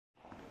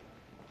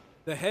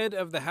The head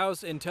of the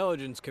House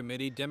Intelligence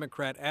Committee,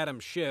 Democrat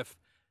Rep Schiff,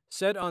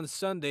 said on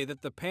Sunday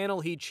that the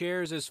panel he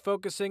chairs is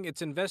focusing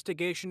its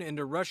investigation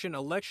into Russian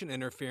election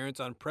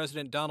interference on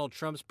President Donald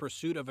Trump's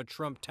pursuit of a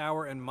Trump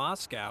Tower in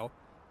Moscow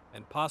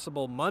and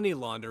possible money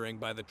laundering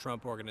by the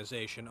Trump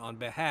Organization on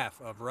behalf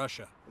of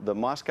Russia. The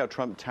Moscow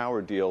Trump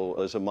Tower deal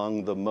is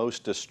among the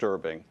most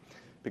disturbing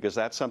because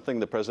that's something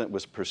the president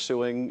was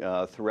pursuing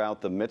throughout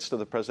the midst of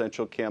the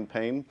presidential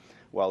campaign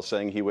while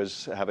saying he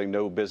was having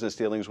no business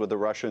dealings with the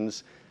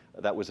Russians.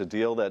 That was a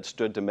deal that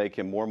stood to make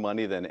him more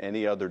money than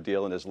any other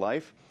deal in his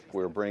life.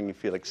 We're bringing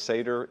Felix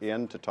Sater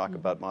in to talk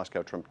about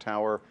Moscow Trump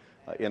Tower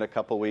in a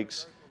couple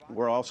weeks.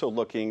 We're also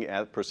looking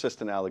at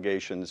persistent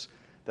allegations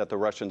that the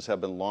Russians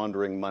have been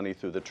laundering money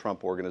through the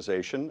Trump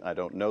Organization. I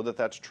don't know that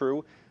that's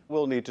true.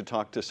 We'll need to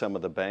talk to some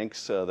of the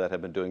banks that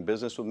have been doing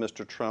business with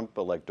Mr. Trump,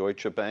 like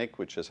Deutsche Bank,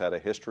 which has had a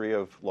history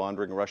of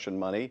laundering Russian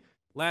money.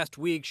 Last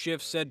week,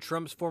 Schiff said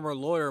Trump's former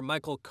lawyer,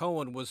 Michael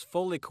Cohen, was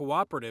fully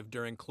cooperative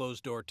during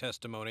closed-door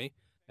testimony,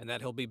 and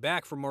that he'll be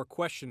back for more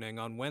questioning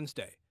on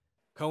Wednesday.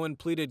 Cohen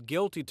pleaded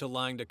guilty to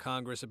lying to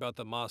Congress about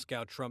the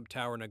Moscow Trump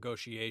Tower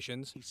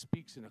negotiations. He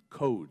speaks in a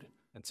code.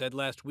 And said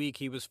last week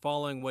he was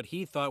following what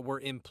he thought were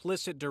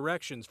implicit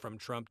directions from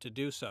Trump to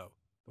do so.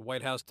 The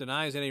White House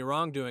denies any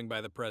wrongdoing by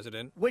the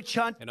president. Witch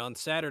hunt. And on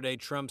Saturday,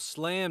 Trump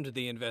slammed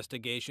the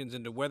investigations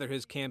into whether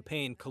his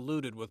campaign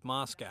colluded with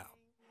Moscow.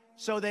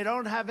 So they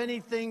don't have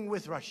anything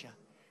with Russia.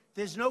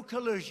 There's no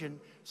collusion.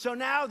 So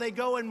now they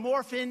go and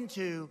morph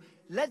into,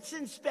 let's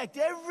inspect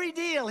every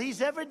deal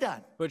he's ever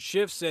done. But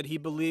Schiff said he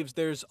believes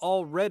there's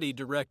already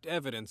direct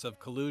evidence of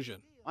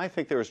collusion. I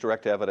think there is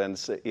direct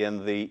evidence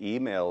in the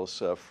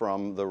emails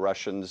from the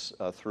Russians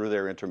through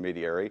their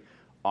intermediary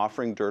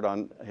offering dirt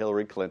on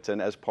Hillary Clinton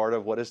as part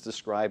of what is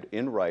described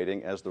in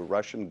writing as the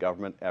Russian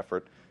government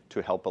effort to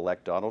help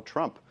elect Donald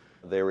Trump.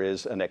 There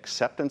is an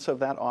acceptance of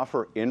that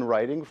offer in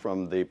writing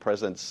from the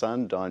president's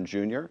son, Don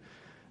Jr.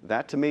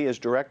 That, to me, is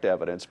direct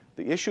evidence.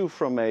 The issue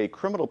from a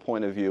criminal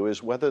point of view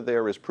is whether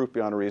there is proof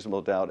beyond a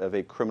reasonable doubt of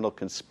a criminal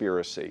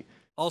conspiracy.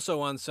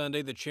 Also on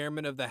Sunday, the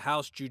chairman of the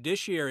House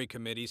Judiciary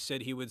Committee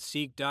said he would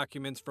seek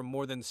documents from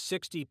more than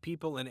 60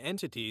 people and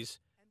entities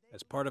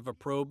as part of a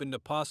probe into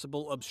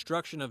possible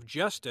obstruction of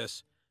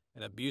justice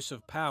and abuse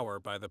of power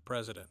by the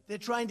president. They're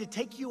trying to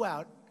take you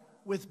out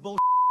with bullshit,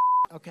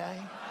 okay?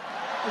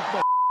 With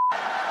bull